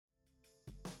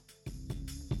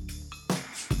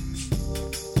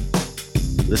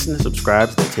Listen and subscribe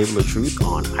to the Table of Truth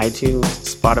on iTunes,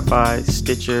 Spotify,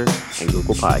 Stitcher, and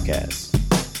Google Podcasts.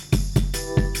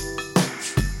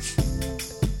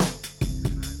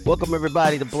 Welcome,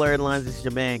 everybody, to Blurred Lines. This is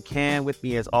your man, Cam. With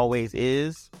me, as always,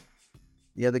 is...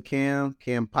 the other Cam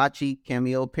Pachi,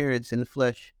 cameo appearance in the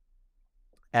flesh.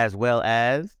 As well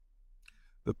as...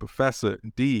 the Professor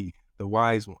D, the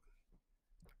wise one.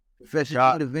 Professor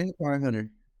D, the vampire hunter.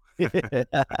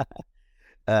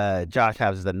 Josh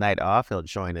has the night off. He'll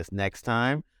join us next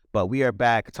time. But we are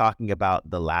back talking about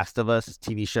The Last of Us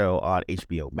TV show on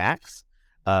HBO Max.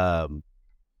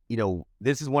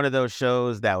 This is one of those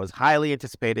shows that was highly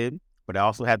anticipated, but it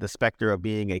also had the specter of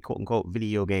being a quote-unquote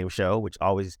video game show, which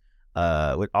always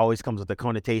comes with the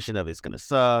connotation of it's going to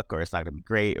suck or it's not going to be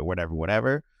great or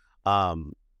whatever.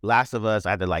 Last of Us, I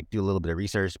had to do a little bit of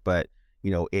research, but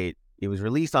it was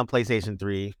released on PlayStation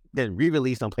 3, then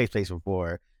re-released on PlayStation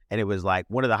 4, and it was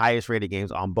one of the highest rated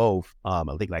games on both. I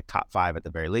think top 5 at the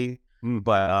very least.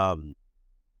 But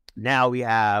now we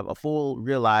have a full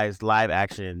realized live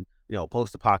action,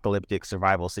 post-apocalyptic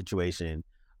survival situation.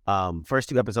 First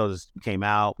 2 episodes came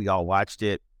out. We all watched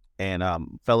it. And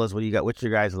fellas, what's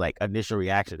your guys' initial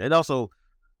reaction? And also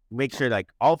make sure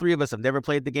all 3 of us have never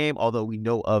played the game, although we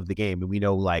know of the game and we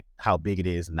know how big it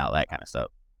is and all that kind of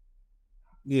stuff.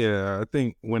 Yeah, I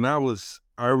think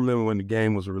I remember when the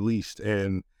game was released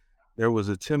and there was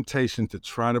a temptation to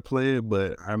try to play it,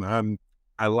 but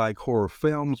I like horror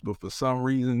films, but for some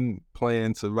reason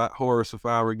playing horror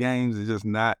survivor games is just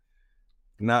not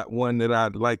one that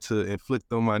I'd like to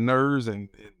inflict on my nerves and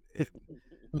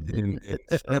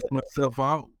stress myself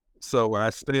out. So I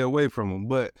stay away from them.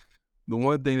 But the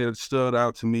one thing that stood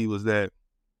out to me was that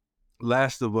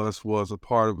Last of Us was a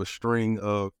part of a string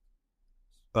of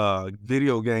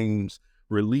video games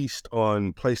released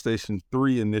on PlayStation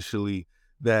 3 initially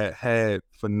that had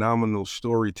phenomenal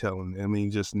storytelling. I mean,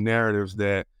 just narratives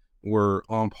that were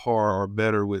on par or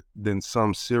better than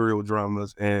some serial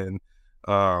dramas and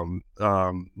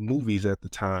movies at the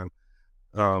time.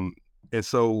 And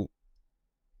so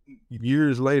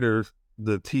years later,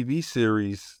 the TV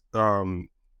series,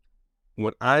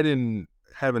 what having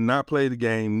not played the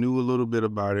game, knew a little bit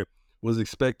about it, was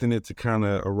expecting it to kind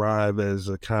of arrive as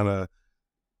a kind of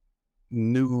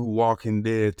new Walking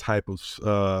Dead type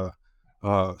of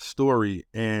story.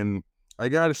 And I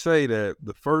gotta say that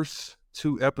the first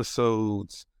 2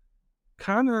 episodes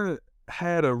kind of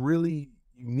had a really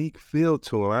unique feel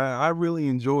to them. I really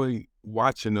enjoy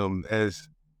watching them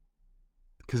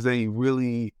because they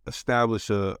really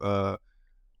establish an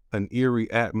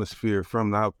eerie atmosphere from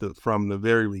the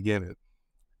very beginning,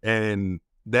 and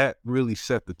that really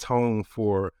set the tone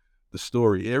for the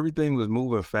story. Everything was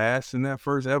moving fast in that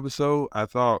first episode. I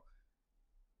thought,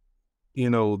 they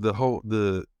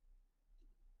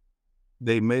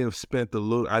may have spent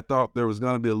I thought there was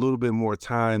going to be a little bit more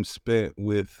time spent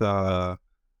with the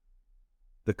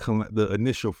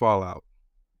initial fallout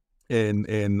and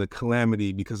the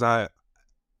calamity, because I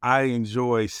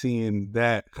enjoy seeing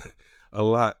that a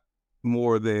lot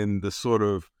more than the sort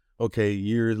of, okay,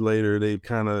 years later, they've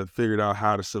kind of figured out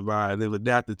how to survive. They've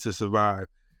adapted to survive.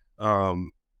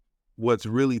 What's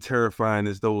really terrifying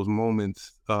is those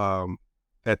moments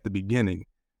at the beginning,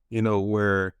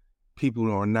 where people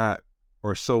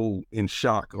are so in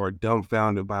shock or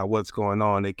dumbfounded by what's going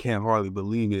on. They can't hardly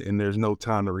believe it, and there's no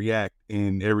time to react,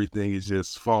 and everything is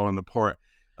just falling apart.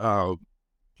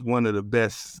 One of the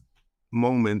best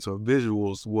moments or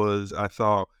visuals was, I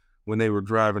thought, when they were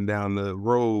driving down the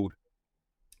road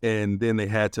and then they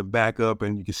had to back up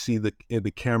and you can see the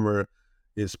camera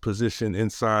is positioned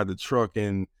inside the truck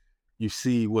and you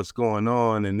see what's going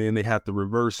on, and then they have to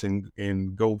reverse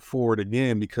and go forward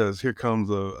again because here comes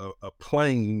a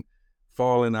plane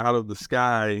falling out of the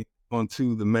sky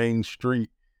onto the main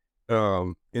street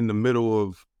in the middle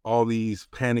of all these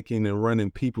panicking and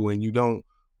running people, and you don't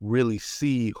really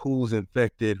see who's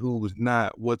infected, who's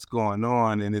not, what's going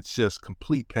on, and it's just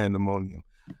complete pandemonium.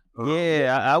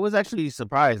 I was actually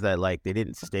surprised that they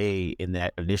didn't stay in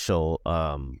that initial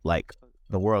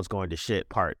the world's going to shit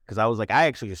part, because I was I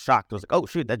actually was shocked. I was oh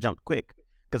shoot, that jumped quick,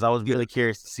 because I was really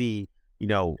curious to see.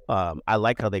 I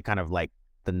like how they kind of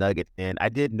the nugget, and I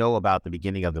did know about the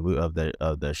beginning of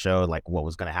the show, what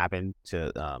was going to happen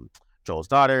to Joel's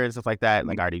daughter and stuff like that. I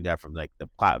already knew that from the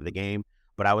plot of the game.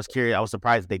 But I was curious. I was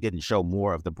surprised they didn't show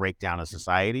more of the breakdown of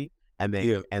society, and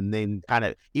then kind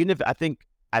of, even if I think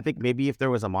maybe if there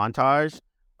was a montage,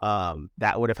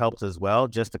 that would have helped as well,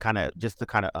 just to kind of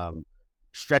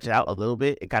stretch it out a little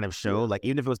bit and kind of show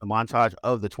even if it was the montage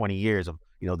of the 20 years of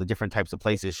the different types of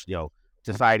places,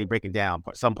 society breaking down.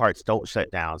 Some parts don't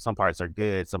shut down, some parts are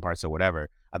good, some parts are whatever.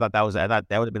 I thought that would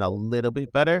have been a little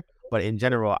bit better. But in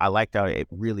general, I liked how it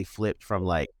really flipped from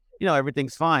like,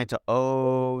 everything's fine to,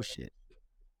 oh shit.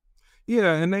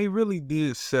 Yeah, and they really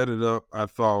did set it up, I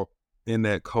thought, in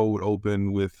that cold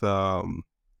open with I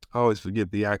always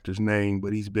forget the actor's name,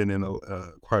 but he's been in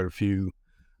quite a few.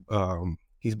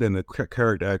 He's been a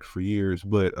character actor for years,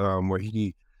 but where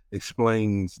he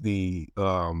explains the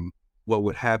what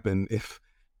would happen if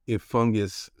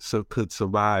fungus could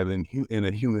survive in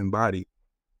a human body,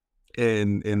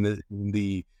 and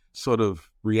the sort of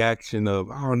reaction of,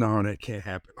 oh no, that can't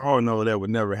happen. Oh no, that would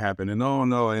never happen. And oh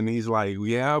no, and he's like,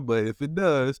 yeah, but if it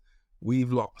does,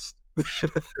 we've lost.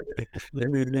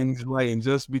 Everything's right, and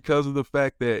just because of the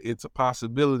fact that it's a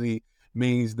possibility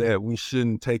means that we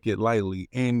shouldn't take it lightly.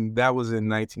 And that was in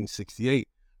 1968,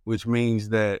 which means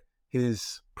that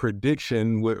his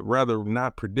prediction, rather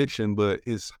not prediction, but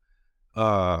his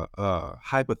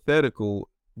hypothetical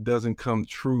doesn't come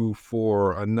true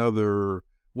for another,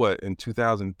 in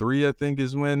 2003, I think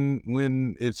is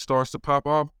when it starts to pop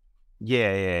off.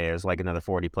 Yeah. It's like another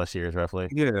 40 plus years roughly.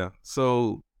 Yeah.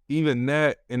 So even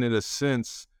that, in a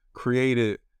sense,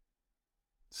 created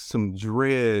some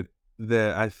dread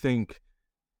that I think,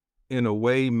 in a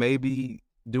way, maybe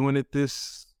doing it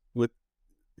this with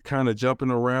kind of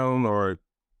jumping around or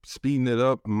speeding it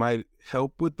up might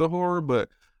help with the horror. But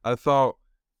I thought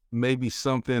maybe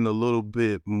something a little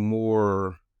bit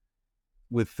more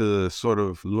with the sort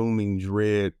of looming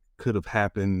dread could have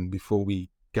happened before we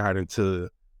got into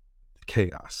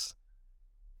chaos.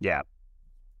 Yeah.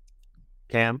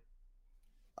 Cam?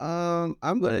 I'm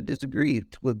gonna disagree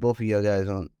with both of you guys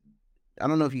on. I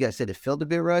don't know if you guys said it felt a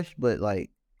bit rushed, but like,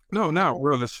 no, not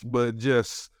really, but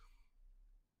just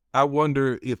I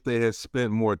wonder if they had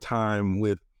spent more time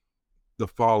with the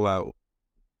fallout.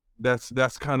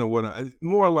 That's kind of what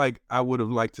more like I would have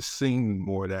liked to seen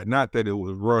more of that. Not that it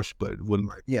was rushed, but it wouldn't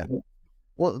like. Yeah.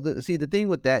 Well, the thing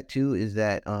with that too is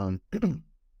that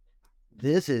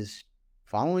this is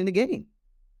following the game.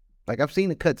 Like, I've seen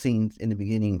the cutscenes in the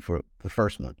beginning for the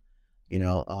first one,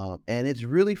 and it's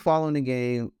really following the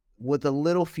game with a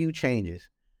little few changes.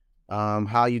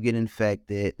 How you get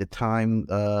infected, the time,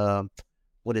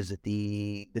 what is it?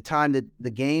 The time that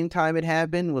the game time it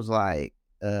happened was like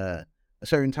a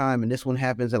certain time, and this one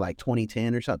happens at like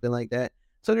 2010 or something like that.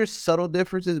 So there's subtle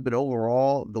differences, but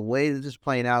overall, the way that this is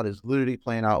playing out is literally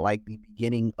playing out like the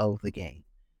beginning of the game.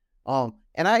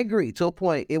 And I agree to a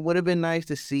point. It would have been nice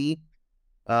to see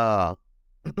more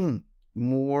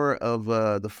of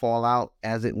the fallout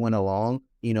as it went along,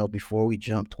 before we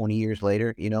jump 20 years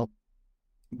later,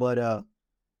 but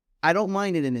I don't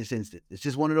mind it in this instance. It's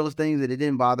just one of those things that it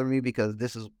didn't bother me because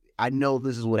I know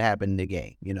this is what happened in the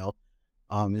game,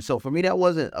 and so for me that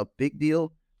wasn't a big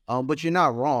deal. But you're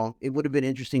not wrong. It would have been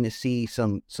interesting to see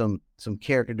some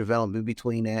character development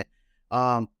between that.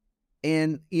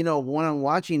 And when I'm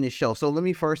watching this show, so let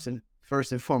me first and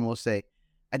foremost say,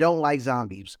 I don't like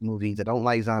zombies movies. I don't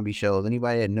like zombie shows.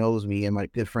 Anybody that knows me and my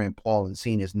good friend Paul and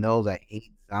seen this knows I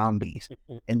hate zombies.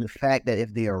 And the fact that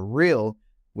if they are real,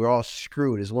 we're all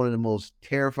screwed is one of the most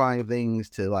terrifying things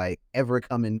to like ever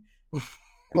come in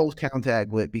close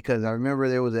contact with, because I remember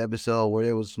there was an episode where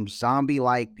there was some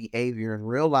zombie-like behavior in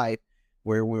real life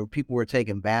where people were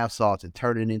taking bath salts and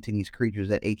turning into these creatures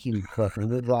that ate human flesh.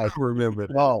 And it's like, I remember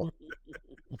that. Oh,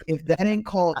 if that ain't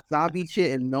called zombie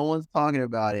shit and no one's talking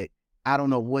about it, I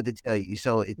don't know what to tell you.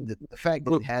 So the fact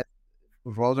that it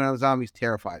revolves around zombies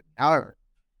terrified me. However,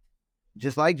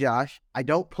 just like Josh, I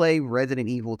don't play Resident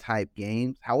Evil type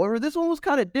games. However, this one was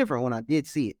kind of different when I did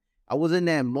see it. I was in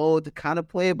that mode to kind of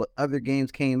play it, but other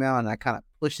games came out and I kind of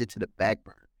pushed it to the back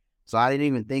burner. So I didn't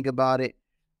even think about it.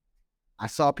 I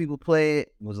saw people play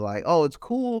it, was like, oh, it's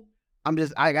cool.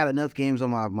 I got enough games on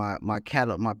my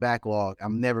catalog, my backlog.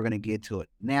 I'm never going to get to it.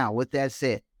 Now, with that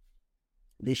said,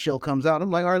 this show comes out. I'm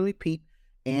like, all right, Pete.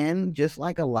 And just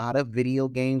like a lot of video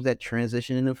games that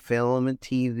transition into film and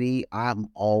TV, I'm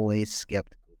always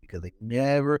skeptical because they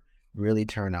never really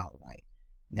turn out right.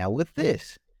 Now, with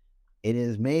this, it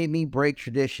has made me break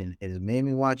tradition. It has made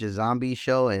me watch a zombie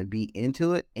show and be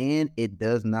into it, and it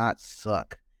does not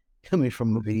suck. Coming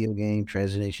from a video game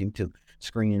transitioning to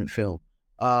screen and film.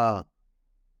 I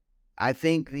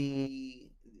think the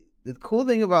cool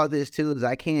thing about this too is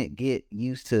I can't get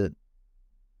used to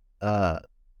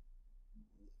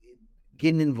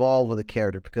getting involved with a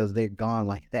character because they're gone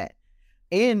like that.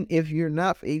 And if you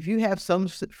have some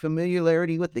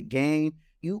familiarity with the game,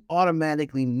 you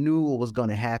automatically knew what was going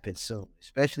to happen soon,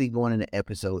 especially going into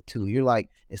episode 2. You're like,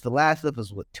 it's The Last of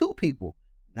Us with 2 people,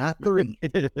 not 3.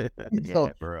 So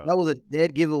that was a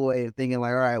dead giveaway of thinking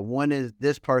like, all right, one is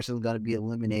this person's going to be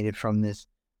eliminated from this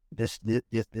this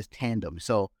tandem.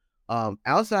 So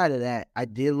outside of that, I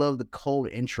did love the cold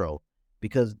intro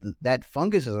because that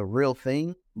fungus is a real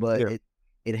thing, but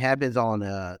it happens on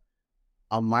a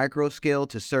micro scale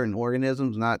to certain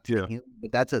organisms, not to humans,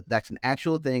 but that's an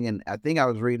actual thing. And I think I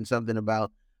was reading something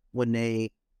about when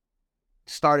they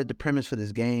started the premise for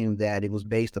this game that it was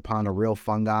based upon a real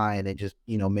fungi, and it just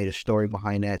made a story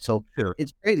behind that. So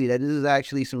it's crazy that this is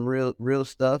actually some real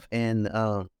stuff. And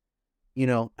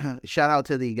shout out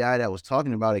to the guy that was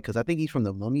talking about it, because I think he's from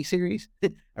the Mummy series.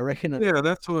 I reckon. Yeah,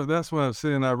 that's what I'm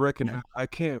saying. I reckon I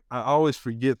always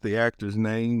forget the actor's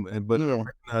name,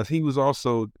 but he was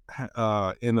also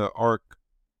in an arc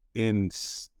in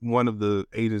one of the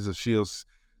Agents of S.H.I.E.L.D.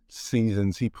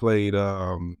 seasons. He played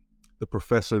the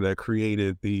professor that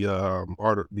created the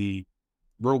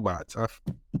robots.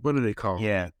 What do they call him?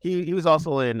 Yeah, he was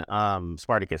also in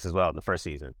Spartacus as well in the first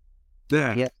season.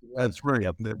 Yeah, that's right.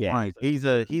 Yep. That's yeah, right. He's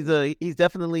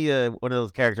definitely one of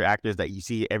those character actors that you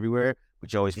see everywhere,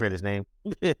 but you always forget his name.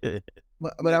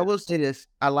 But I will say this: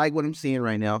 I like what I'm seeing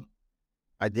right now.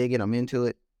 I dig it. I'm into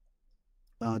it.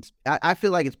 I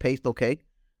feel like it's paced okay.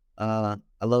 I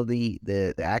love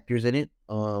the actors in it.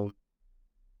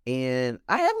 And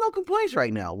I have no complaints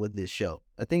right now with this show.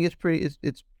 I think it's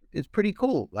pretty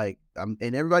cool. Like, and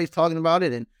everybody's talking about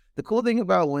it. And the cool thing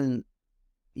about when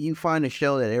you find a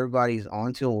show that everybody's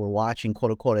onto and we're watching,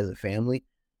 quote unquote, as a family,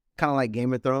 kind of like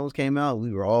Game of Thrones came out,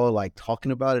 we were all like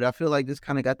talking about it. I feel like this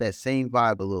kind of got that same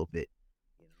vibe a little bit.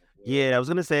 Yeah, I was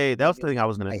gonna say that was the thing I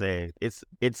was gonna say. It's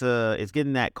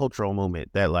getting that cultural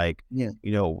moment that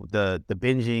the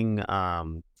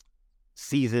binging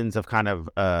seasons of kind of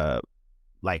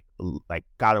like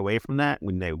got away from that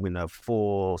when the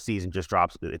full season just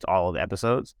drops. It's all of the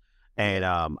episodes. And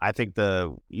I think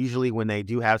usually when they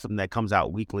do have something that comes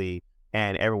out weekly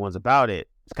and everyone's about it,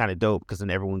 it's kind of dope, because then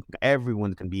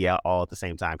everyone can be out all at the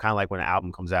same time. Kind of like when an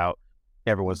album comes out,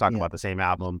 everyone's talking about the same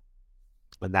album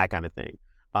and that kind of thing.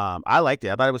 I liked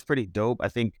it. I thought it was pretty dope. I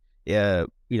think,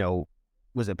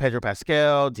 was it Pedro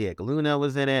Pascal? Diego Luna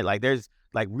was in it. Like, there's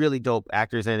like really dope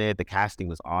actors in it. The casting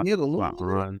was awesome. Diego Luna.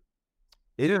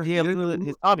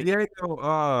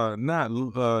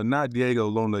 Not Diego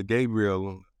Luna, Gabriel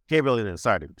Luna. Gabriel Luna,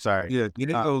 sorry. Yeah,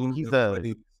 Diego Luna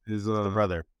he's the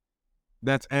brother.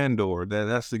 That's Andor.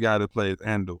 That's the guy that plays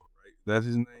Andor, right? That's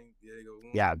his name, Diego Luna.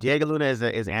 Yeah, Diego Luna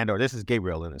is Andor. This is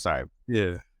Gabriel Luna. Sorry.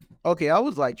 Yeah. Okay, I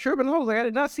was like tripping. I was like, I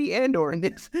did not see Andor in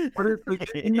this. It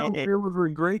was a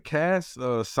great cast,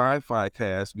 sci-fi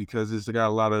cast, because it's got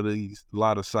a lot of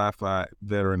sci-fi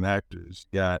veteran actors.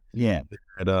 Anna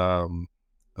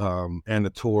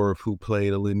Torv, who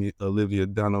played Olivia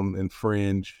Dunham in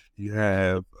Fringe. You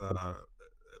have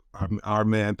our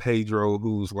man Pedro,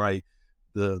 who's like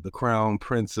the crown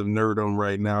prince of nerdom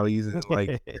right now. He's in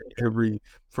like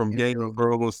from Game of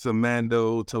Thrones to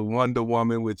Mando to Wonder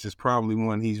Woman, which is probably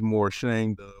one he's more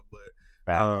ashamed of.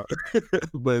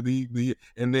 But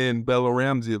and then Bella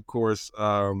Ramsey, of course,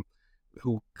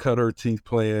 who cut her teeth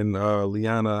playing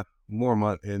Lyanna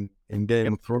Mormont in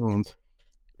Game of Thrones.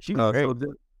 She's great.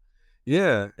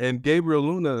 And Gabriel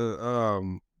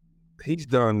Luna, he's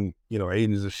done,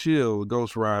 Agents of S.H.I.E.L.D.,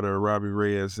 Ghost Rider, Robbie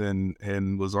Reyes,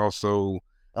 and was also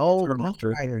Ghost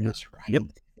Rider, that's right. Yep.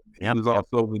 He was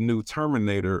also the new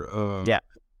Terminator.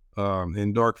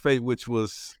 In Dark Fate, which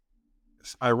was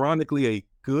ironically a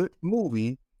good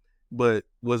movie, but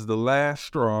was the last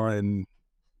straw. And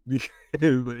he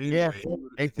would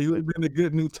have been a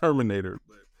good new Terminator.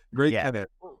 But great cat.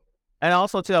 And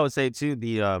also too, I would say too,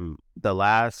 the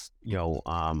last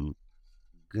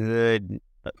good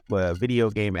video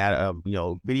game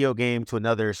video game to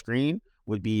another screen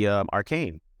would be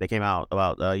Arcane. They came out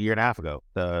about a year and a half ago.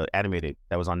 The animated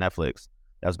that was on Netflix.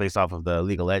 That was based off of the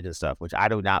League of Legends stuff, which I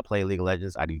do not play League of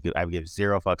Legends. I would give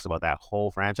zero fucks about that whole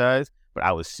franchise, but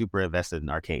I was super invested in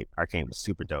Arcane. Arcane was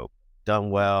super dope, done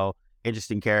well,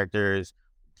 interesting characters,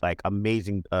 like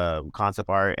amazing concept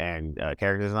art and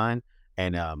character design.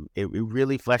 And it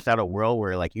really fleshed out a world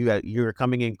where like you're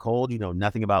coming in cold, you know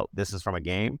nothing about this is from a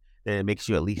game. Then it makes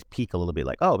you at least peek a little bit,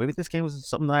 like, oh, maybe this game was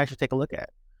something that I should take a look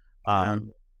at.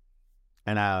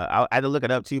 And I had to look it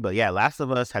up too, but yeah, Last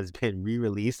of Us has been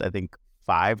re-released, I think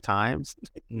 5 times.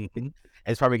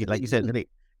 It's probably, like you said,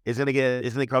 it's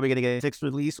probably gonna get a 6th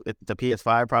release with the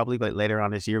PS5 probably, but later on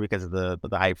this year because of the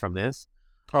hype from this.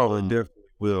 Oh, it definitely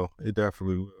will. It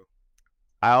definitely will.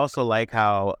 I also like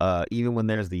how even when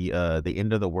there's the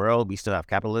end of the world, we still have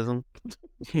capitalism.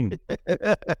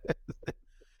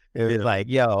 It was like,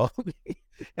 yo,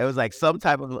 it was like some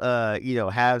type of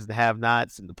haves and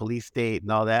have-nots and the police state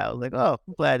and all that. I was like, oh,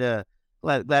 I'm glad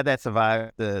that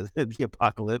survived the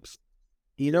apocalypse.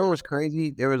 You know what's crazy?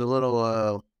 There was a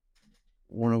little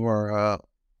one of our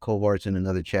cohorts in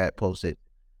another chat posted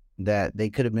that they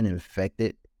could have been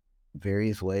infected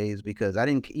various ways, because I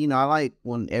didn't, I like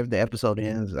when the episode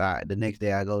ends, the next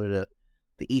day I go to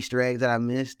the Easter eggs that I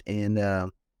missed, and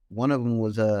one of them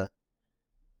was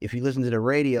if you listen to the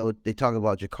radio, they talk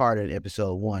about Jakarta in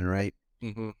episode 1, right?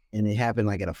 Mm-hmm. And it happened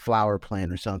like at a flower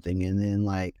plant or something, and then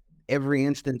like every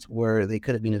instance where they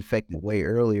could have been infected way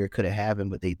earlier could have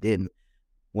happened, but they didn't.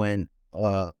 When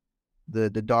the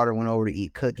daughter went over to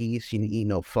eat cookies, she didn't eat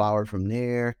no flour from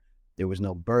there. There was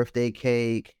no birthday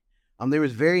cake. There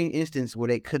was very instances where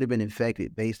they could have been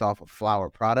infected based off a flour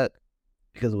product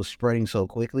because it was spreading so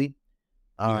quickly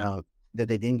that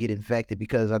they didn't get infected,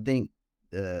 because I think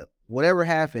whatever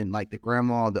happened, like the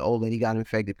grandma, the old lady got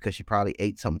infected because she probably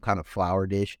ate some kind of flour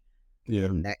dish. Yeah.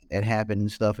 And that happened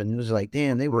and stuff. And it was like,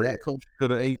 damn, they were that close.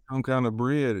 Could have ate some kind of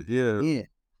bread. Yeah. Yeah.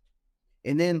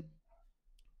 And then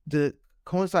the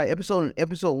coincide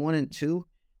episode 1 and 2,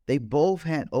 they both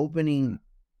had opening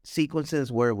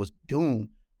sequences where it was doom,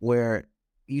 where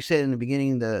you said in the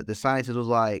beginning the scientist was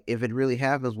like, if it really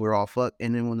happens, we're all fucked.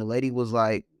 And then when the lady was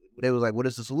like, they was like, what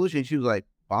is the solution? She was like,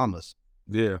 bomb us.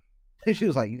 Yeah. She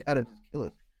was like, you gotta kill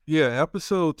it. Yeah,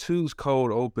 episode 2's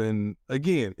cold open.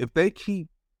 Again, if they keep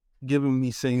giving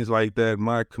me scenes like that,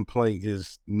 my complaint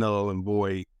is null and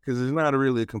void, because it's not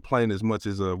really a complaint as much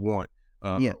as a want,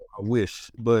 a wish.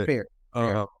 But Fair.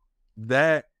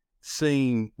 That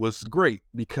scene was great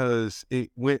because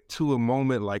it went to a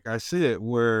moment, like I said,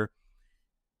 where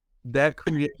that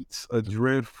creates a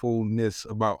dreadfulness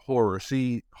about horror.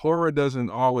 See, horror doesn't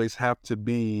always have to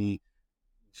be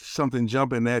something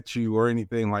jumping at you or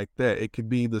anything like that. It could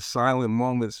be the silent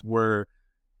moments where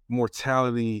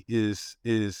mortality is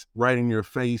right in your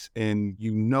face, and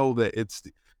you know that it's,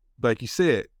 like you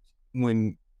said,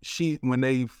 when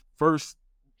they first,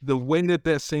 the way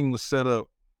that scene was set up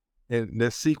and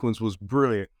that sequence was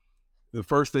brilliant. The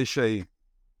first they say,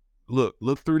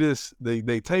 look through this.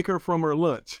 They take her from her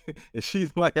lunch and she's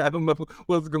like, I don't know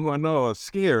what's going on,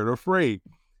 scared, afraid.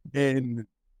 And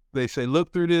they say,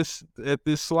 look through this at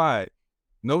this slide.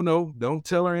 No, don't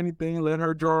tell her anything. Let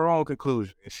her draw her own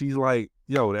conclusion. And she's like,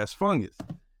 yo, that's fungus.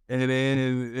 And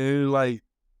then like,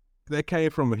 that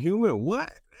came from a human? What?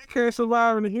 That can't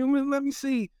survive in a human? Let me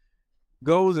see.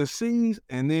 Goes and sees,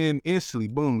 and then instantly,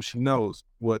 boom, she knows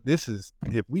what this is.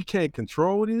 If we can't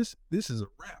control this is a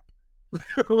wrap.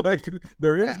 Like,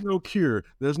 there is no cure.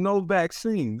 There's no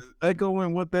vaccine.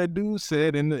 Echoing what that dude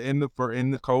said in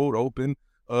the cold open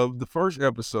of the first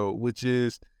episode, which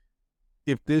is,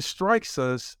 if this strikes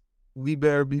us, we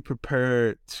better be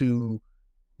prepared to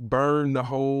burn the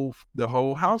whole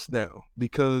house down,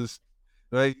 because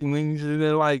like, when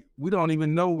they're like, we don't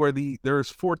even know where there's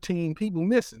 14 people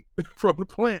missing from the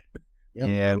plant.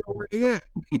 Yeah.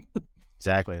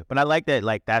 Exactly. But I like that,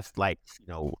 like, that's like,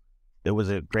 it was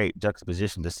a great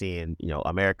juxtaposition to seeing,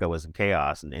 America was in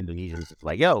chaos and Indonesia was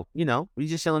like, yo, we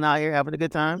just chilling out here having a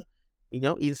good time,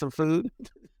 eating some food.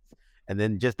 And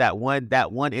then just that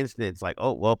one instance, like,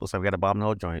 oh, well, looks like we got to bomb the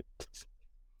whole joint.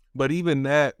 But even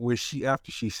that, where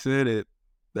after she said it,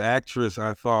 the actress,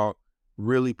 I thought,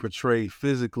 really portrayed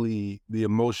physically the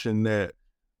emotion that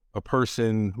a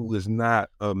person who is not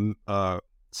a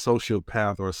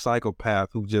sociopath or a psychopath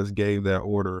who just gave that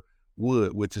order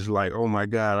would, which is like, oh my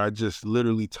God, I just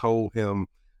literally told him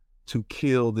to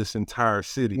kill this entire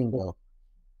city.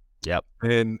 Yep.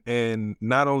 And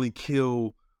not only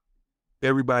kill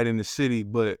everybody in the city,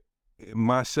 but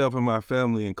myself and my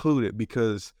family included,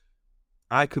 because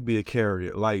I could be a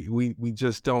carrier. Like, we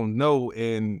just don't know,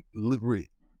 and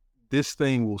this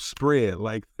thing will spread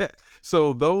like that.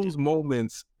 So those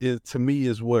moments, to me,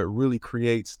 is what really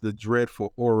creates the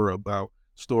dreadful horror about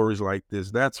stories like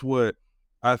this. That's what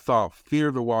I thought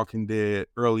Fear the Walking Dead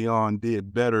early on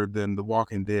did better than The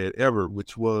Walking Dead ever,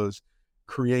 which was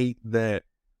create that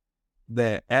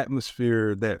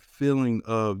atmosphere, that feeling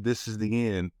of this is the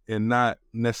end, and not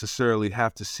necessarily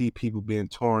have to see people being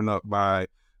torn up by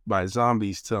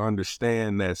zombies to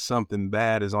understand that something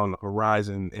bad is on the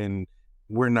horizon and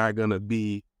we're not going to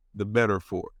be the better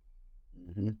for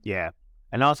it. Mm-hmm. Yeah.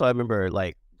 And also I remember,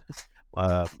 like,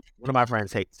 one of my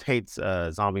friends hates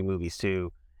zombie movies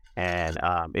too. And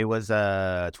it was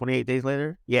 28 Days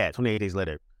Later. Yeah, 28 Days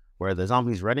Later, where the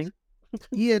zombies running.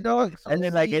 Yeah, dog. And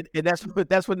then like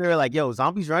that's when they're like, yo,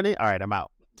 zombies running? All right, I'm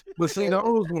out. But see,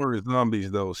 those weren't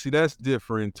zombies though. See, that's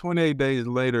different. 28 Days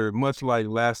Later, much like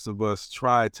Last of Us,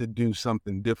 tried to do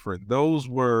something different. Those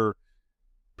were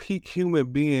peak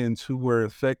human beings who were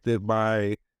affected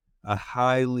by a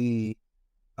highly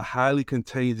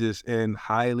contagious and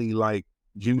highly, like,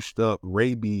 juiced up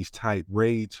rabies type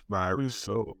rage virus.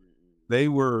 So they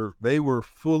were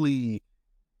fully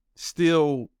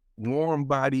still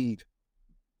warm-bodied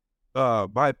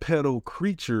bipedal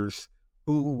creatures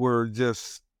who were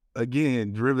just,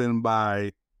 again, driven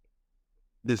by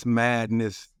this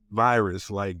madness virus.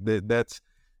 Like that's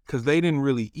because they didn't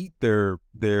really eat their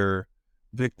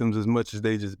victims as much as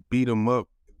they just beat them up,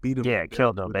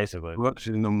 killed them basically,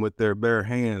 crushing them with their bare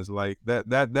hands. Like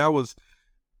that was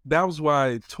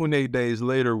why 28 Days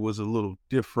Later was a little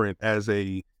different as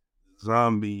a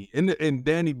zombie. And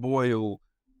Danny Boyle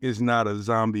is not a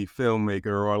zombie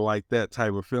filmmaker or like that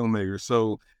type of filmmaker.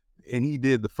 So, and he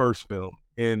did the first film,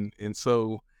 and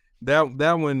so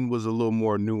that one was a little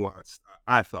more nuanced,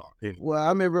 I thought. Anyway. Well, I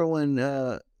remember when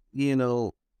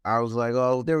I was like,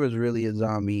 oh, there was really a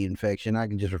zombie infection. I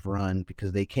can just run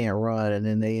because they can't run, and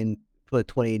then they put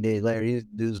 28 Days Later. These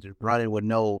dudes running with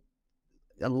no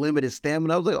unlimited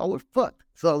stamina. I was like, oh, we're fucked.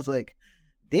 So I was like,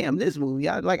 damn, this movie.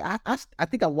 I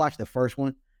think I watched the first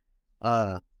one,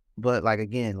 but like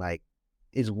again, like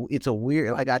it's a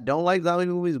weird. Like I don't like zombie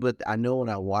movies, but I know when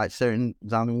I watch certain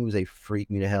zombie movies, they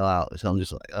freak me the hell out. So I'm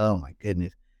just like, oh my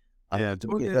goodness. Yeah.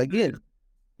 Again,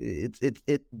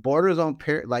 it borders on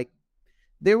like.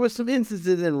 There was some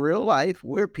instances in real life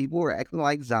where people were acting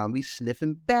like zombies,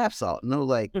 sniffing bath salt. And I was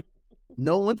like,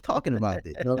 no one's talking about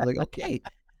this. And I was like, okay,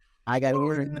 I got to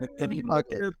learn.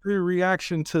 The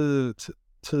reaction to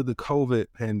the COVID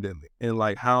pandemic and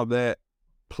like how that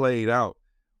played out.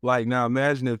 Like now,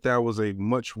 imagine if that was a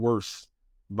much worse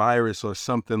virus or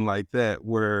something like that,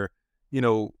 where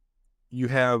you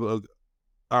have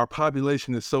our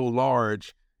population is so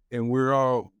large, and we're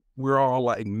all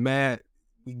like mad.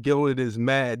 We go in this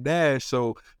mad dash,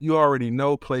 so you already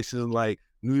know places like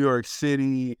New York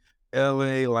City,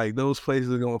 LA, like those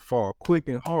places are gonna fall quick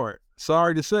and hard.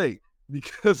 Sorry to say,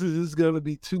 because it's just gonna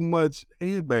be too much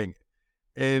headbanging,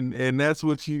 and that's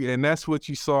what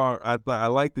you saw. I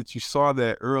like that you saw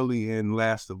that early in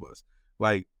Last of Us,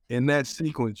 like in that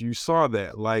sequence, you saw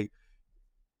that like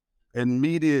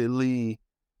immediately.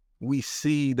 We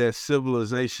see that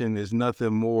civilization is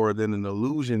nothing more than an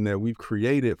illusion that we've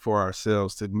created for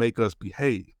ourselves to make us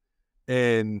behave.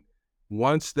 And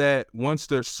once there's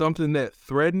something that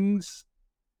threatens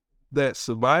that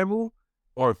survival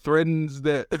or threatens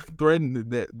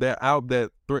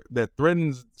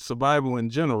threatens survival in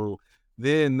general,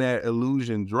 then that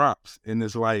illusion drops. And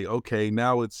it's like, okay,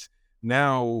 now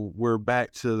we're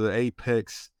back to the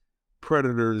apex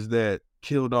predators that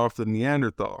killed off the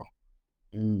Neanderthal.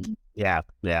 Yeah,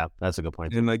 that's a good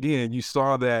point. And again, you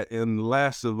saw that in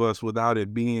Last of Us without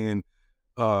it being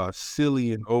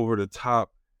silly and over the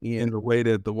top in the way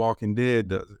that The Walking Dead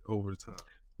does it over the top.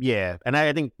 Yeah, and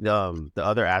I think the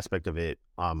other aspect of it,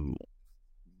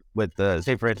 with the,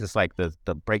 say for instance, like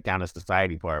the breakdown of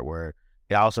society part, where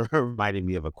it also reminded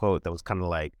me of a quote that was kind of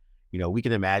like, we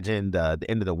can imagine the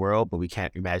end of the world, but we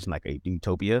can't imagine like a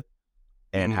utopia,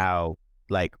 and how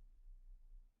like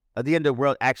the end of the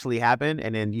world actually happened,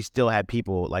 and then you still had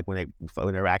people like when they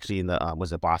were actually in the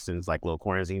was it Boston's like little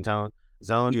quarantine zone,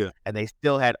 and they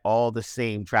still had all the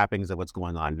same trappings of what's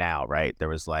going on now, right? There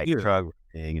was like drug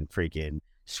and freaking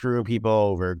screwing people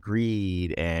over,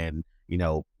 greed, and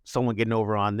someone getting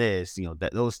over on this, that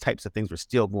those types of things were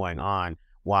still going on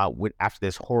after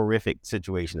this horrific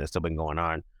situation that's still been going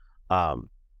on, and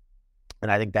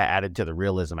I think that added to the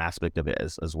realism aspect of it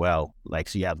as well. Like,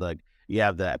 so you have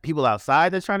the people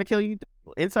outside that's trying to kill you,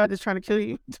 inside that's trying to kill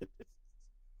you. It's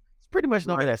pretty much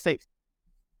nowhere that's safe.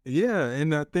 Yeah,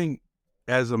 and I think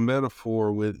as a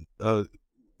metaphor with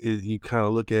you kind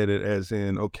of look at it as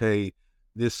in, okay,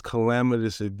 this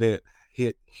calamitous event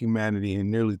hit humanity and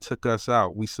nearly took us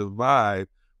out. We survived,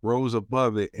 rose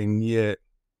above it, and yet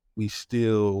we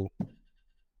still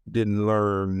didn't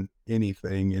learn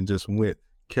anything and just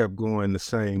kept going the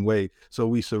same way. So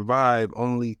we survived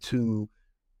only to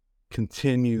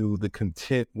continue the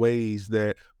content ways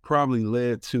that probably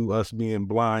led to us being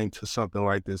blind to something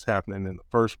like this happening in the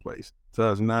first place. To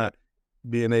us not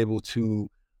being able to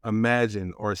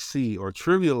imagine or see or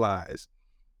trivialize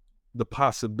the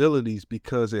possibilities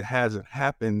because it hasn't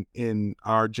happened in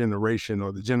our generation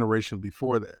or the generation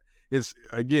before that. It's,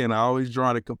 again, I always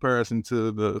draw the comparison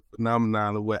to the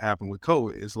phenomenon of what happened with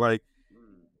COVID. It's like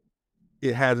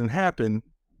it hasn't happened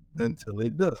until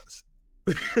it does.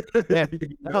 Yeah,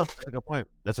 that's a good point.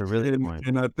 That's a really good point.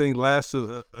 And I think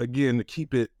again, to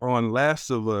keep it on Last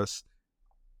of Us,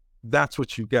 that's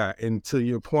what you got. And to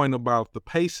your point about the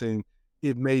pacing,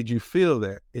 it made you feel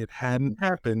that it hadn't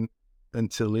happened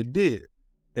until it did.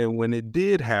 And when it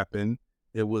did happen,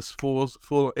 it was full.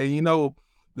 And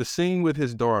the scene with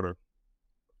his daughter,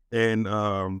 and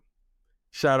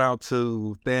shout out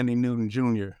to Thandie Newton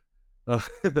Jr.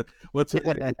 What's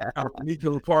her name?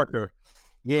 Nico Parker.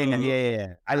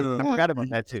 Yeah. I forgot about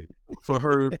that too. for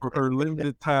her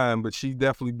limited time, but she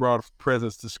definitely brought a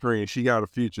presence to screen. She got a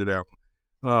future there.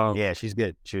 Yeah, she's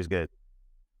good. She was good.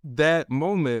 That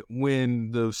moment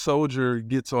when the soldier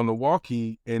gets on the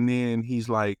walkie and then he's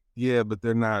like, yeah, but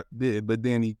they're not dead. But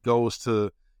then he goes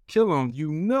to kill him.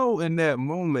 In that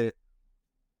moment,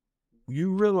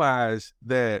 you realize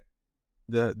that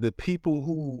the people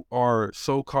who are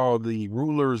so-called the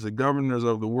rulers, the governors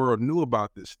of the world knew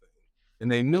about this thing.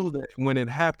 And they knew that when it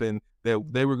happened, that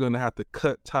they were going to have to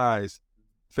cut ties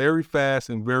very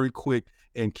fast and very quick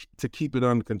and to keep it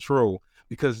under control.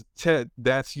 Because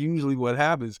that's usually what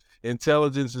happens.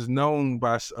 Intelligence is known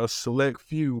by a select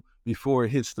few before it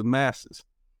hits the masses.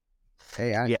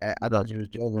 Hey, I thought you was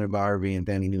joking about her being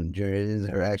Danny Newton Jr. This is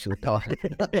her actual daughter.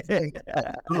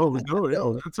 No,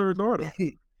 that's her daughter.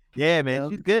 Yeah, man,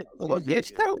 she's good. Yeah,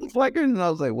 she kind of looks like her, and I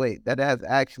was like, wait, that is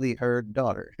actually her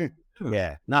daughter.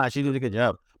 Yeah, nah, she did a good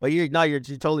job. But you're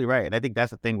totally right, and I think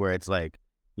that's the thing where it's like,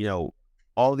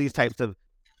 all these types of,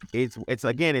 it's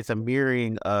a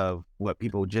mirroring of what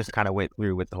people just kind of went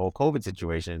through with the whole COVID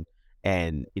situation,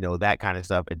 and that kind of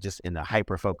stuff, and just in a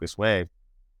hyper focused way.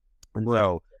 And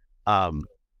so,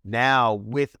 now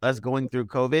with us going through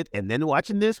COVID and then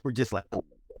watching this, we're just like, oh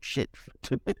shit.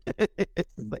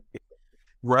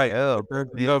 Right. As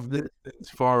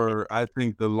far, I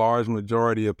think the large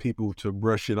majority of people to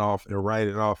brush it off and write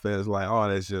it off as like, oh,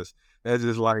 that's just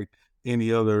like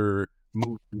any other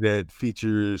movie that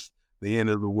features the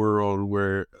end of the world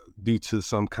where due to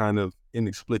some kind of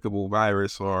inexplicable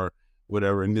virus or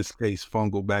whatever, in this case,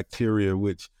 fungal bacteria,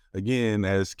 which again,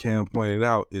 as Cam pointed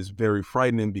out, is very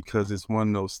frightening because it's one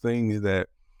of those things that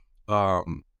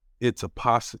it's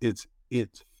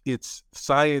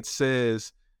science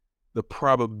says the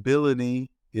probability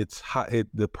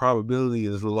the probability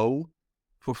is low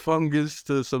for fungus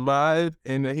to survive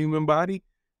in the human body,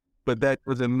 but that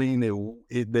doesn't mean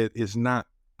that it's not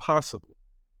possible.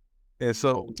 And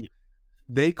so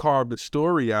they carved a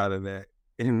story out of that,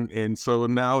 and so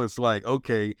now it's like,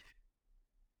 okay,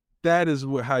 that is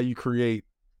how you create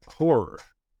horror.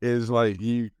 Is like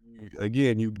you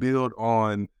build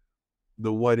on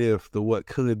the what if, the what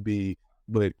could be,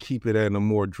 but keep it in a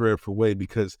more dreadful way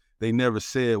because they never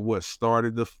said what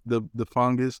started the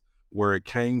fungus, where it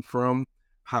came from,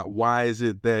 why is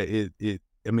it that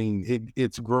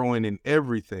it's growing in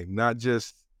everything, not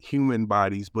just human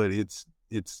bodies, but it's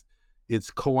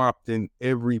co-opting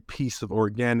every piece of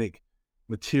organic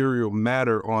material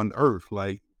matter on Earth,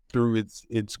 like through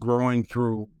it's growing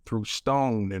through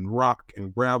stone and rock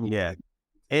and gravel. Yeah.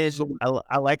 And so,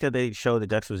 I like that they show the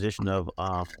juxtaposition of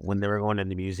when they were going in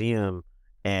the museum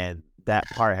and that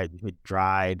part had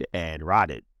dried and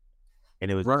rotted.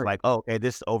 And it was like, oh, okay,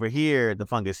 this over here, the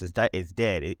fungus is dead.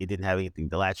 It didn't have anything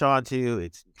to latch onto.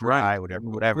 It's dry,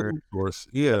 whatever. Of course,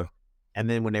 yeah. And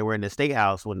then when they were in the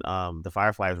steakhouse, when the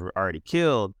fireflies were already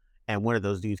killed, and one of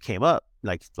those dudes came up,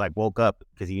 like woke up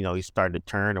because he started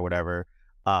to turn or whatever.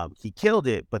 He killed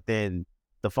it, but then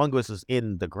the fungus was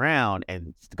in the ground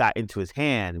and got into his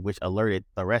hand, which alerted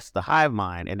the rest of the hive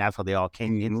mind, and that's how they all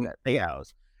came into that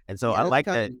steakhouse. And so I like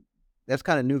that. That's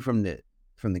kind of new from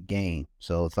the game,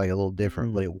 so it's like a little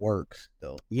different, but it works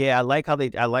though. Yeah,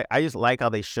 I just like how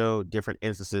they show different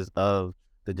instances of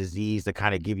the disease to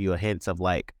kind of give you a hint of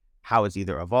like how it's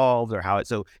either evolved or how it.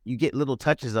 So you get little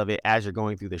touches of it as you're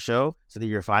going through the show, so that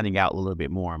you're finding out a little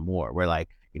bit more and more. Where like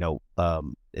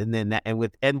and then that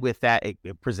with that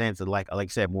it presents like I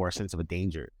said, more a sense of a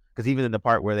danger, because even in the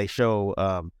part where they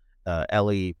show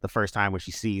Ellie the first time when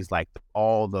she sees like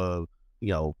all the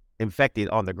infected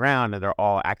on the ground and they're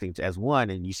all acting as one,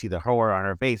 and you see the horror on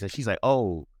her face, and she's like,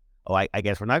 I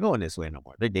guess we're not going this way no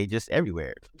more. They just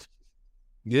everywhere.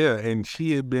 Yeah, and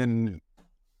she had been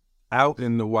out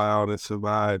in the wild and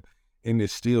survived, and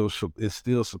it still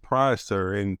surprised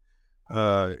her, and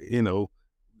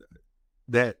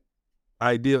that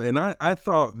idea. And I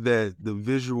thought that the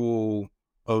visual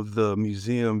of the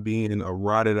museum being a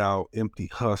rotted out empty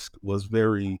husk was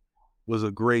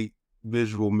a great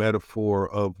visual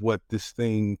metaphor of what this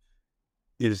thing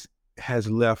has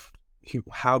left,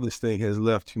 how this thing has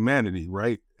left humanity,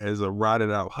 right? As a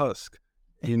rotted out husk.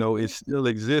 It still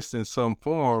exists in some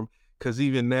form, because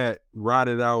even that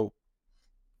rotted out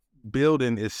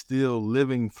building is still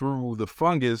living through the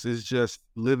fungus, is just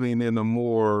living in a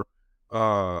more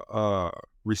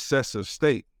recessive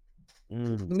state.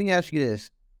 Let me ask you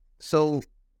this. So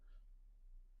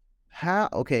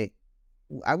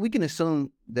we can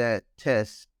assume that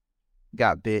Tess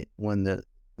got bit when the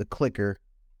clicker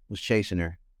was chasing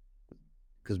her,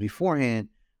 because beforehand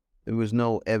there was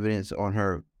no evidence on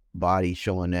her body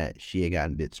showing that she had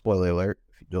gotten bit. Spoiler alert,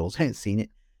 Joel's hadn't seen it,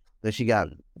 that she got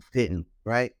bitten,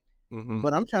 right? Mhm.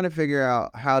 But I'm trying to figure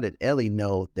out, how did Ellie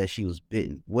know that she was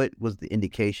bitten? What was the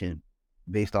indication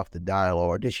based off the dialogue?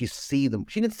 Or did she see them?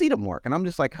 She didn't see the mark, and I'm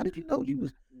just like, how did you know she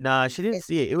was? Nah, she didn't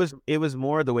see it. It was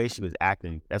more the way she was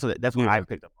acting. That's what Yeah. I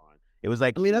picked up on. It was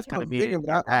like I mean, that's kind what of I'm being figuring,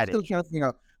 but I'm erratic. still trying to figure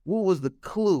out what was the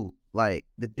clue, like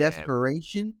the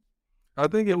desperation. I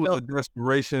think it was No. a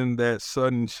desperation, that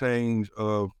sudden change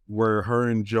of where her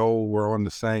and Joel were on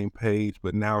the same page,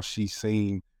 but now she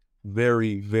seemed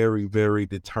very, very, very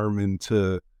determined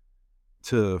to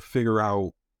figure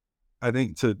out. I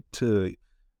think to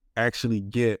actually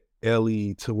get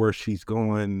Ellie to where she's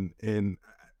going, and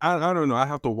I don't know. I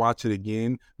have to watch it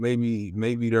again.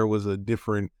 Maybe there was a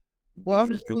different. Well, I'm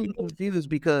just confused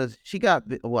because she got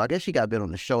bit. Well, I guess she got bit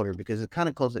on the shoulder because it's kind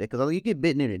of close to it. Because you get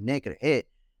bitten in the neck or the head,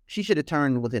 she should have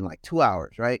turned within like 2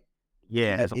 hours, right?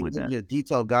 Yeah, It something like gives that. you a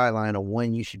detailed guideline of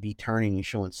when you should be turning and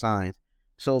showing signs.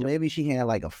 So maybe she had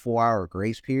like a 4 hour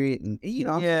grace period, and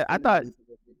Yeah, I thought.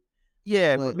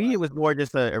 Yeah, for But- me, it was more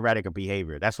just a erratic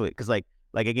behavior. That's what, because like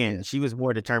again, Yeah. she was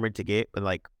more determined to get, but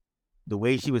like the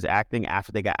way she was acting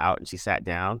after they got out and she sat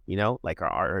down, like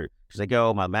her she's like,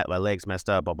 "Yo, my legs messed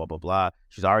up, blah blah blah blah."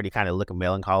 She's already kind of looking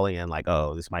melancholy and like,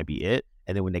 "Oh, this might be it."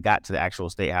 And then when they got to the actual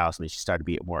state house and then she started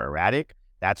being more erratic,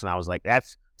 that's when I was like,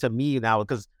 that's to me now,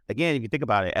 because again, if you think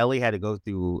about it, Ellie had to go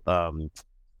through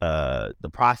the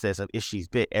process of if she's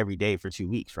bit every day for 2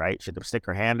 weeks, right? She had to stick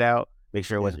her hand out, make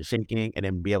sure it Yeah. wasn't shaking, and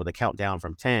then be able to count down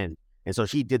from 10. And so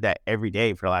she did that every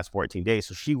day for the last 14 days.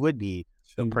 So she would be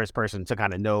the first person to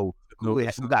kind of know who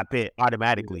got bit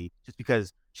automatically, just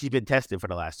because she's been tested for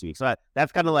the last 2 weeks. So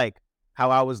that's kind of like how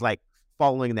I was like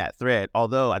following that thread.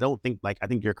 Although I don't think, I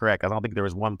think you're correct. I don't think there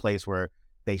was one place where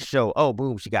they show, oh,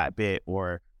 boom, she got bit,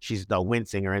 or she's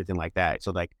wincing or anything like that.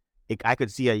 So like I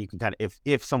could see how you can kind of,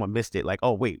 if someone missed it, like,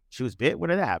 oh wait, she was bit. When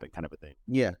did that happen? Kind of a thing.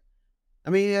 Yeah. I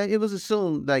mean, it was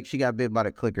assumed like she got bit by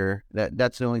the clicker.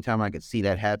 That's the only time I could see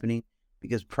that happening,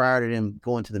 because prior to them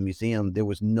going to the museum, there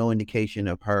was no indication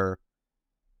of her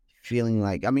feeling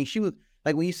like. I mean, she was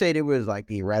like, when you say there was like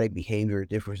the erratic behavior,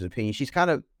 difference of opinion, she's kind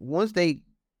of, once they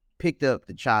picked up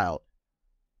the child,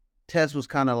 Tess was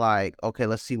kind of like, okay,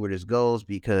 let's see where this goes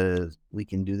because we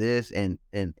can do this, and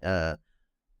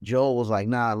Joel was like,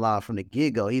 nah, from the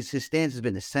get-go. His stance has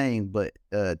been the same, but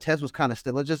Tess was kind of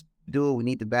still, let's just do it. We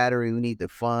need the battery. We need the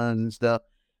fun and stuff.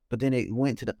 But then it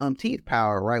went to the umpteenth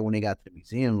power right when they got to the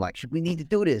museum. Like, should we need to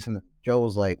do this? And Joel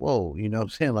was like, whoa, you know what I'm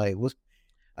saying? Like, what's,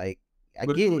 like, I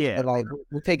get it, but like,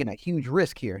 we're taking a huge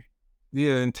risk here.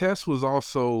 Yeah, and Tess was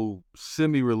also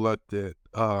semi-reluctant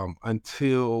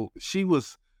until she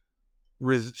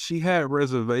had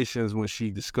reservations when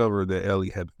she discovered that Ellie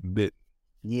had been bitten.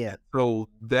 Yeah. So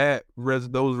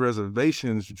those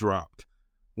reservations dropped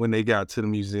when they got to the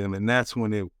museum, and that's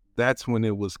when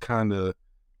it was kind of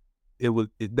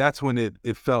that's when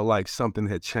it felt like something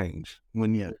had changed.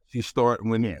 When she started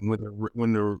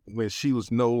when she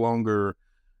was no longer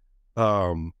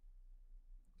kind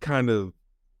of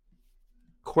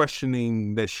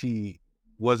questioning that she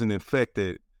wasn't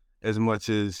infected as much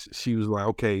as she was like,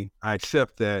 okay, I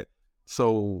accept that.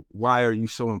 So why are you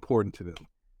so important to them?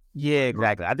 Yeah,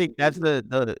 exactly. I think that's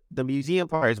the museum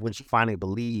part is when she finally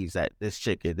believes that this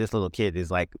little kid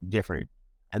is like different.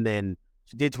 And then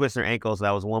she did twist her ankle, so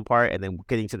that was one part. And then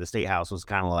getting to the state house was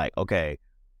kind of like, okay,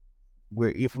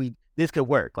 this could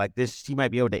work. Like this, she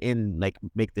might be able to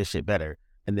make this shit better.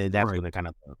 And then that's when it kind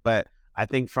of. But I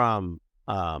think from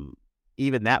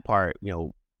even that part,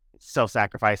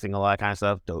 self-sacrificing, a lot of kind of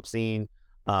stuff, dope scene.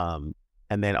 And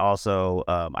then also,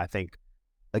 I think,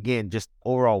 again, just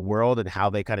overall world and how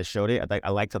they kind of showed it. I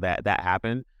liked how that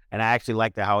happened. And I actually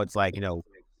liked how it's like,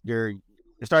 you're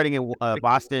starting in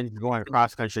Boston, you're going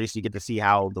across country, so you get to see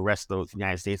how the rest of the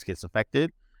United States gets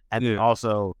affected. And then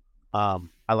also,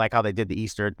 I like how they did the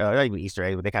not even Easter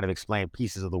egg, but they kind of explained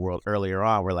pieces of the world earlier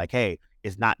on. We're like, hey,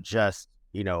 it's not just,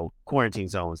 quarantine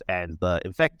zones and the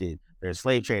infected. There's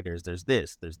slave traders. There's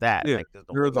this. There's that. Yeah, like,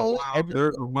 there's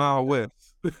a Wild West.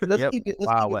 Let's keep it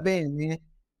banned, man.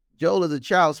 Joel is a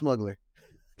child smuggler.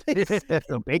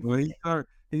 Well,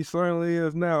 he certainly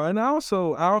is now. And I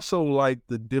also like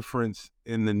the difference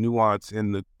in the nuance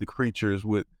in the creatures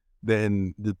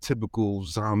than the typical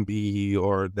zombie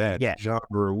or that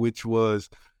genre, which was,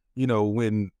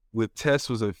 when Tess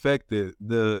was infected,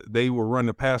 they were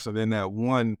running past her, then that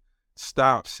one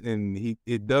stops and he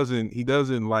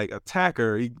doesn't like attack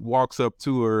her. He walks up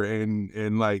to her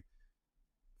and like,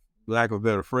 lack of a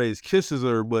better phrase, kisses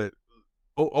her, but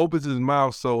opens his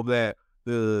mouth so that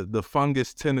the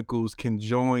fungus tentacles can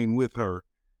join with her.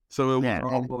 So it was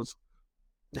almost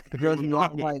because he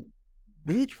looked like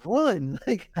bitch, run.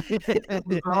 Like,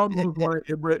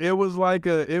 It was like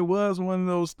it was one of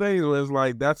those things where it's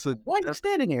like why are you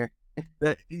standing there?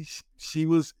 that she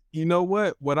was. You know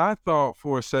what I thought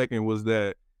for a second was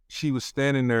that she was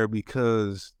standing there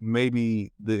because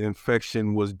maybe the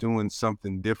infection was doing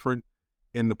something different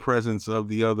in the presence of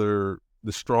the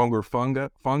stronger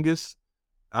fungus.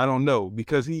 I don't know,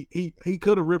 because he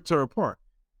could have ripped her apart,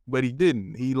 but he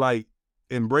didn't. He like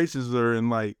embraces her and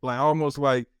like almost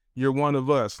like, you're one of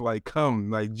us, like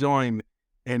come, like join,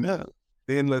 and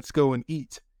then let's go and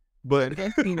eat. But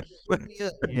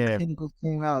yeah, tentacles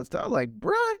came out and stuff. I was like,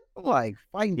 bruh, I'm like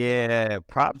fighting. Yeah,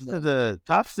 props to the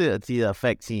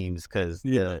effect teams, because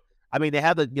I mean, they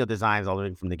have the designs all the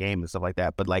way from the game and stuff like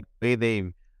that, but like they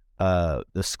the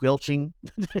squelching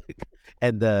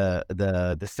and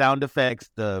the sound effects,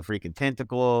 the freaking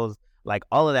tentacles, like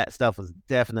all of that stuff was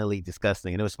definitely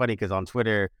disgusting. And it was funny because on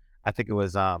Twitter, I think it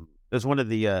was one of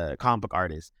the comic book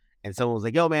artists, and someone was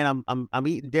like, "Yo, man, I'm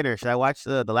eating dinner. Should I watch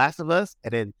The Last of Us?"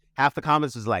 And then half the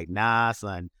comments was like, "Nah,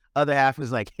 son." Other half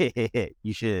was like, "Hey,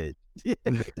 you should."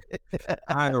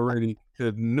 I already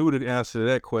knew the answer to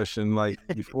that question. Like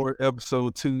before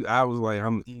episode 2, I was like,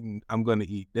 I'm gonna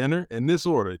eat dinner in this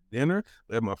order: dinner,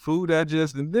 let my food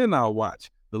digest, and then I'll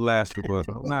watch The Last of Us.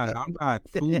 I'm not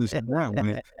foolish in that,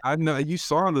 man. I know you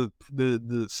saw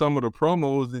the some of the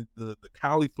promos, the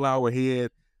cauliflower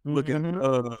head looking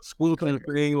squilting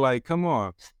thing. Like, come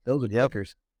on, those are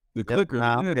clickers. The clickers.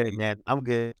 Nah, I'm good,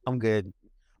 man. I'm good.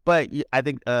 But I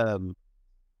think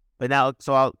but now,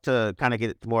 so to kind of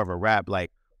get it more of a wrap, like,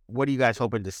 what are you guys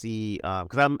hoping to see?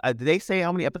 Because did they say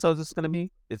how many episodes it's going to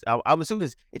be? I'm assuming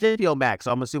it's HBO Max,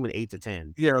 so I'm assuming 8 to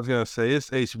 10. Yeah, I was gonna say it's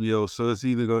HBO, so it's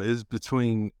it's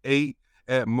between 8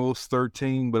 at most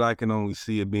 13, but I can only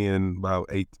see it being about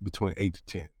between 8 to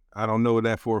 10. I don't know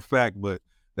that for a fact, but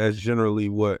that's generally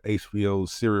what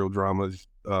HBO's serial dramas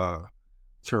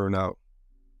turn out.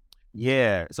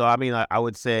 Yeah, so I mean, I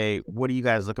would say, what are you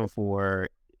guys looking for?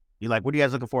 What are you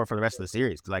guys looking for the rest of the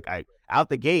series? Because like out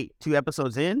the gate, 2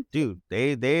 episodes in, dude,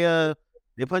 they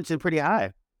punching pretty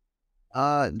high.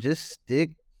 Just stick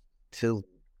to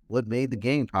what made the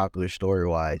game popular story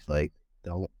wise. Like,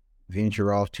 don't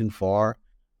venture off too far.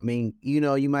 I mean,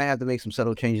 you might have to make some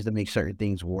subtle changes to make certain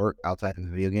things work outside of the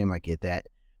video game. I get that.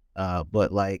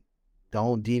 But like,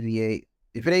 don't deviate.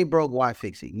 If it ain't broke, why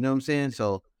fix it? You know what I'm saying?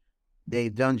 So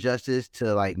they've done justice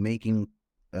to like making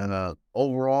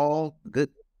overall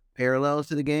good parallels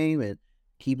to the game and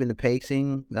keeping the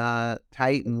pacing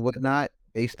tight and whatnot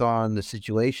based on the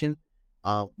situation.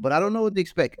 But I don't know what to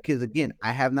expect, because again,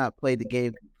 I have not played the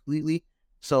game completely.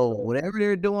 So whatever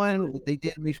they're doing, what they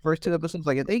did in these first 2 episodes,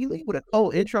 like if they leave with a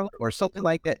cold intro or something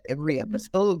like that every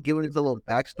episode, giving us a little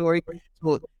backstory.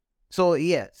 So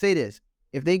yeah, say this.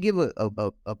 If they give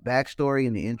a backstory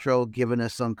in the intro, giving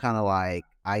us some kind of like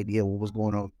idea what was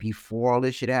going on before all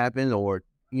this shit happened, or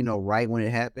right when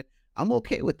it happened, I'm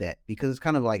okay with that, because it's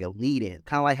kind of like a lead-in,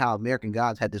 kind of like how American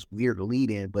Gods had this weird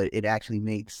lead-in, but it actually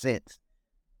made sense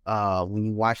when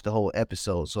you watch the whole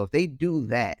episode. So if they do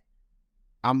that,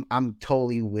 I'm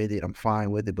totally with it. I'm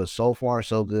fine with it. But so far,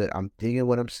 so good. I'm digging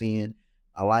what I'm seeing.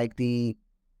 I like the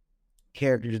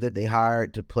characters that they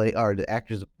hired to play, or the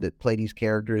actors that play these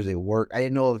characters. They work. I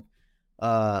didn't know if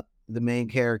the main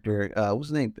character, what's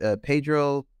his name?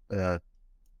 Pedro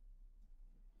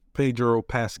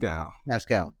Pascal.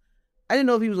 I didn't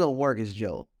know if he was gonna work as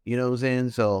Joe. You know what I'm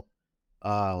saying? So,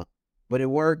 but it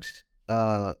works.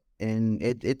 And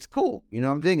it's cool.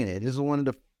 I'm digging it. This is one of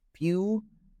the few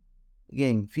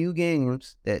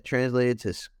games that translated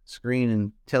to screen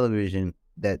and television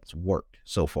that's worked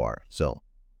so far. So,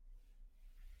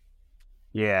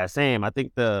 yeah, same. I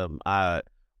think we're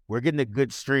getting a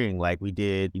good string, like we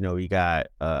did. We got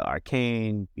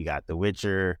Arcane, we got The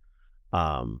Witcher,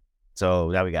 so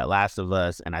now we got Last of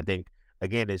Us, and I think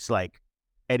again, it's like,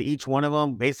 and each one of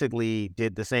them basically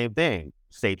did the same thing: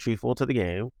 stay truthful to the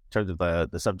game in terms of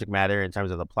the subject matter, in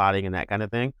terms of the plotting and that kind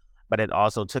of thing. But it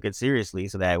also took it seriously,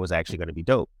 so that it was actually going to be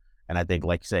dope. And I think,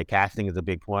 like you said, casting is a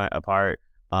big part.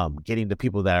 Getting the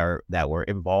people that were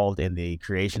involved in the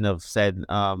creation of said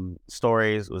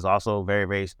stories was also very,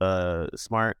 very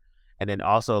smart. And then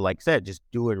also, like I said, just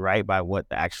doing right by what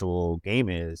the actual game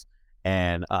is.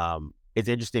 And it's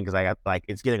interesting because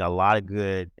it's getting a lot of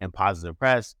good and positive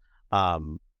press.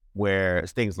 Where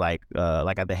things like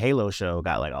at the Halo show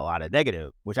got like a lot of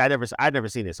negative, which I'd never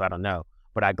seen it, so I don't know.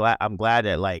 But I'm glad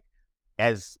that like,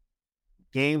 as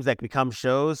games that become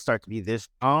shows start to be this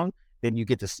strong, then you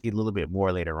get to see a little bit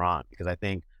more later on, because I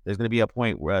think there's going to be a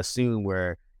point soon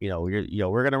where we're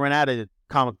going to run out of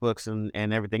comic books and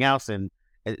everything else, and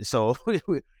So if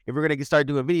we're gonna start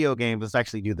doing video games, let's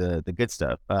actually do the good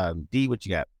stuff. D, what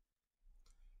you got?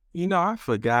 I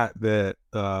forgot that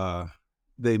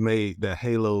they made that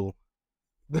Halo.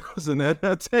 There was an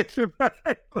adaptation by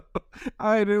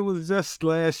Halo. It was just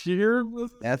last year.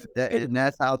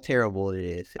 That's how terrible it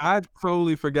is. I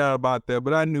totally forgot about that,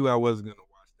 but I knew I wasn't gonna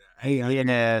watch that. Hey,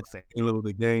 I Halo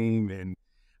the game, and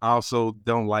I also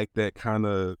don't like that kind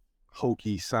of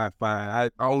hokey sci-fi.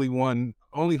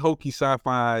 Only hokey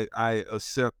sci-fi I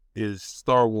accept is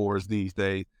Star Wars these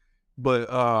days. But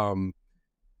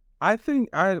I think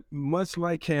much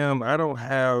like him, I don't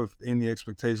have any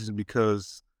expectations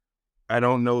because I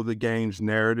don't know the game's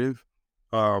narrative.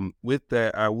 With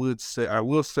that, I will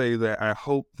say that I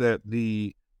hope that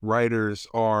the writers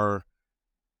are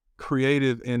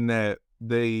creative in that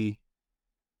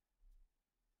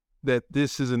that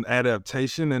this is an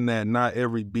adaptation and that not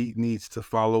every beat needs to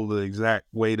follow the exact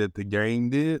way that the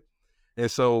game did. And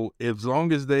so as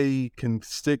long as they can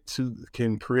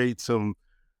create some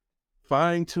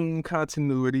fine-tuned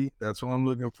continuity, that's what I'm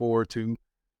looking forward to.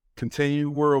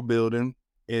 Continue world building.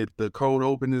 If the cold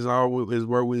open is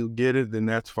where we'll get it, then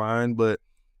that's fine. But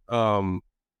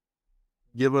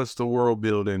give us the world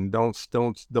building. Don't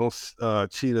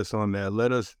cheat us on that.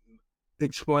 Let us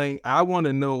explain. I want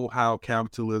to know how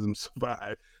capitalism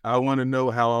survived. I want to know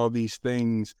how all these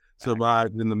things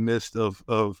survived in the midst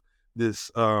of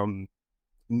this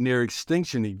near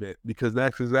extinction event, because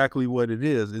that's exactly what it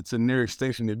is. It's a near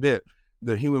extinction event.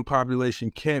 The human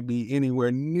population can't be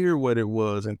anywhere near what it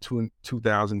was in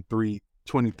 2003,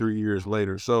 23 years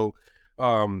later. So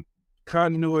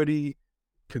continuity,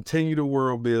 continue the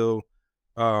world build,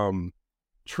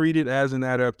 treat it as an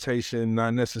adaptation,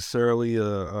 not necessarily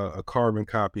a carbon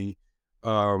copy,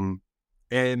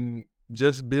 and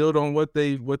just build on what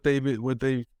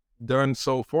they've done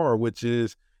so far, which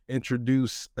is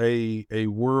introduce a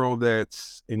world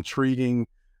that's intriguing,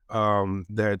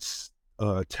 that's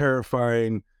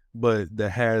terrifying, but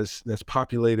that's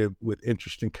populated with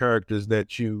interesting characters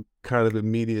that you kind of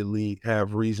immediately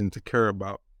have reason to care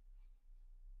about.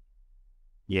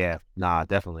 Yeah, nah,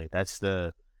 definitely. That's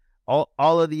all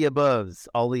of the aboves,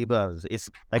 all the aboves. It's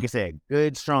like I said,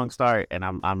 good, strong start, and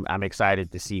I'm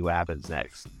excited to see what happens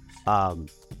next.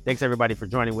 Thanks everybody for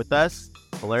joining with us,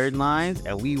 Blurred Lines,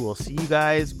 and we will see you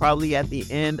guys probably at the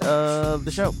end of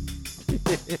the show.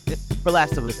 For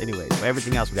Last of Us anyway, but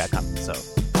everything else we got coming. So,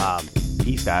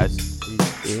 peace guys.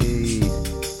 Peace.